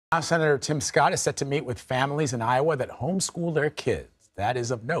Senator Tim Scott is set to meet with families in Iowa that homeschool their kids. That is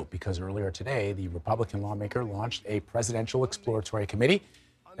of note because earlier today, the Republican lawmaker launched a presidential exploratory committee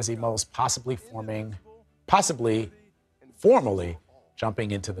as he mulled possibly formally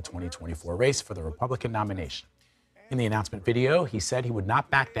jumping into the 2024 race for the Republican nomination. In the announcement video, he said he would not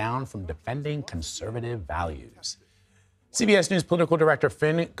back down from defending conservative values. CBS News political director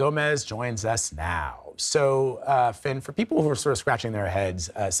Finn Gomez joins us now. So, Finn, for people who are sort of scratching their heads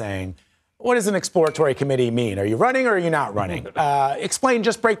saying, what does an exploratory committee mean? Are you running or are you not running?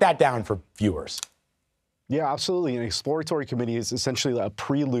 Just break that down for viewers. Yeah, absolutely. An exploratory committee is essentially a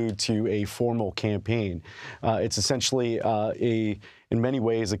prelude to a formal campaign. It's essentially in many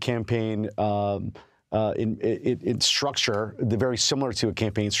ways, a campaign in structure, very similar to a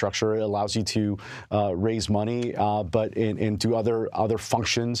campaign structure. It allows you to raise money, and do other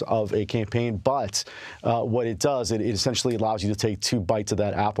functions of a campaign. But what it does, it essentially allows you to take two bites of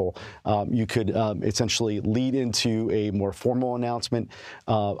that apple. You could essentially lead into a more formal announcement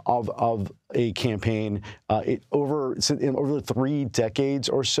of a campaign. Over 3 decades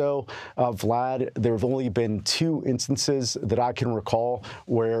or so, Vlad, there have only been 2 instances that I can recall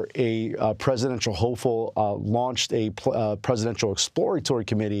where a presidential hopeful launched a presidential exploratory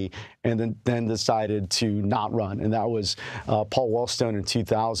committee and then decided to not run. And that was Paul Wellstone in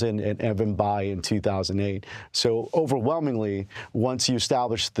 2000 and Evan Bayh in 2008. So overwhelmingly, once you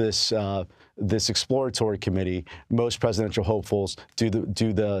establish this exploratory committee, most presidential hopefuls do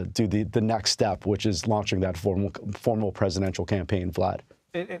the next step, which is launching that formal presidential campaign, Vlad.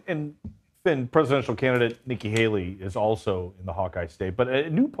 And Finn, presidential candidate Nikki Haley is also in the Hawkeye state, but a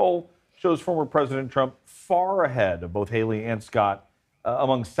new poll shows former President Trump far ahead of both Haley and Scott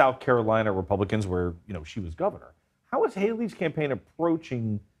among South Carolina Republicans, where she was governor. How is Haley's campaign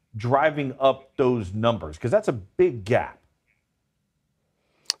approaching driving up those numbers? Because that's a big gap.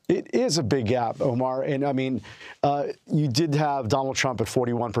 It is a big gap, Omar. And I mean, you did have Donald Trump at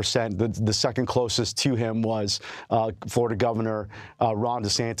 41%. The second closest to him was Florida Governor Ron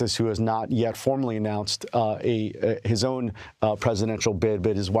DeSantis, who has not yet formally announced his own presidential bid,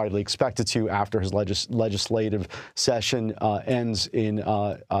 but is widely expected to after his legislative session ends in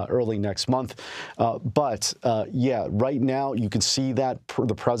early next month. Yeah, right now you can see that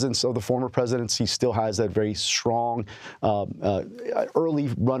the presence of the former presidency still has that very strong early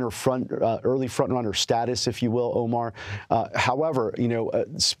front runner status, if you will, Omar. However,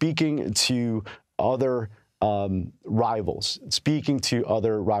 speaking to other rivals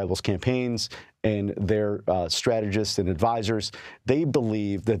campaigns and their strategists and advisors, they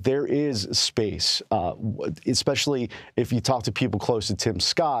believe that there is space, especially if you talk to people close to Tim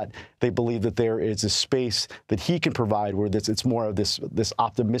Scott, they believe that there is a space that he can provide where it's more of this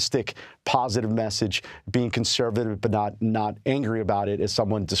optimistic, positive message, being conservative but not angry about it, as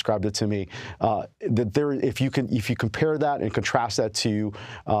someone described it to me. If you compare that and contrast that to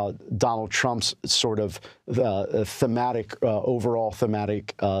Donald Trump's sort of overall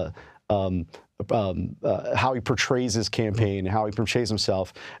thematic how he portrays his campaign, how he portrays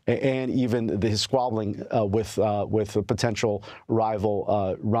himself, and even his squabbling with a potential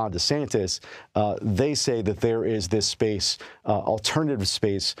rival, Ron DeSantis, they say that there is this space, alternative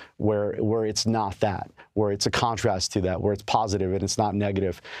space, where it's not that, where it's a contrast to that, where it's positive and it's not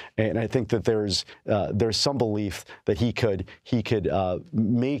negative. And I think that there's some belief that he could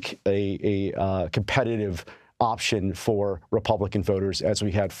make a competitive option for Republican voters as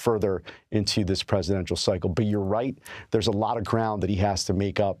we head further into this presidential cycle. But you're right, there's a lot of ground that he has to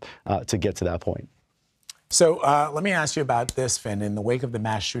make up to get to that point. So let me ask you about this, Finn. In the wake of the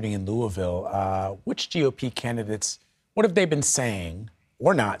mass shooting in Louisville, which GOP candidates, what have they been saying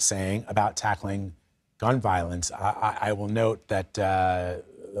or not saying about tackling gun violence? I will note that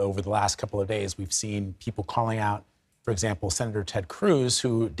over the last couple of days, we've seen people calling out, for example, Senator Ted Cruz,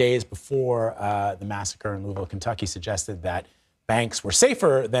 who days before the massacre in Louisville, Kentucky, suggested that banks were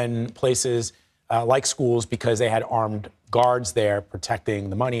safer than places like schools because they had armed guards there protecting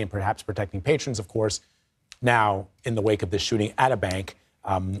the money and perhaps protecting patrons, of course. Now, in the wake of this shooting at a bank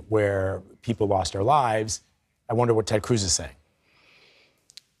where people lost their lives, I wonder what Ted Cruz is saying.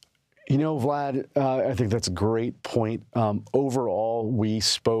 Vlad, I think that's a great point. Overall, we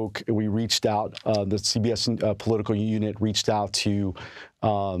reached out, the CBS political unit reached out to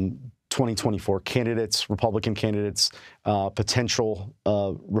 2024 candidates, Republican candidates, potential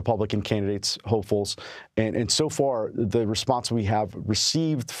Republican candidates, hopefuls. And so far, the response we have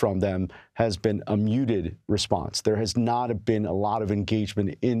received from them has been a muted response. There has not been a lot of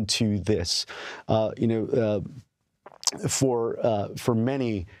engagement into this. For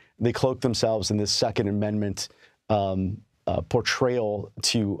many, they cloak themselves in this Second Amendment portrayal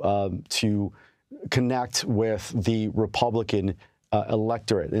to connect with the Republican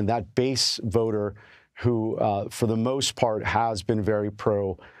electorate, and that base voter who, for the most part, has been very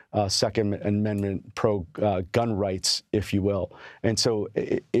pro Second Amendment, pro gun rights, if you will. And so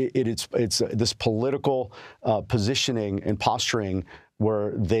it's this political positioning and posturing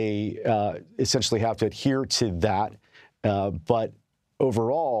where they essentially have to adhere to that. But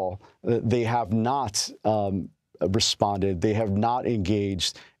overall, they have not responded. They have not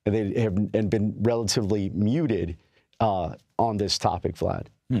engaged, and they have been relatively muted on this topic, Vlad.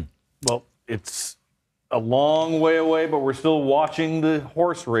 Well, it's a long way away, but we're still watching the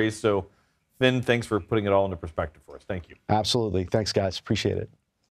horse race. So, Finn, thanks for putting it all into perspective for us. Thank you. Absolutely. Thanks, guys. Appreciate it.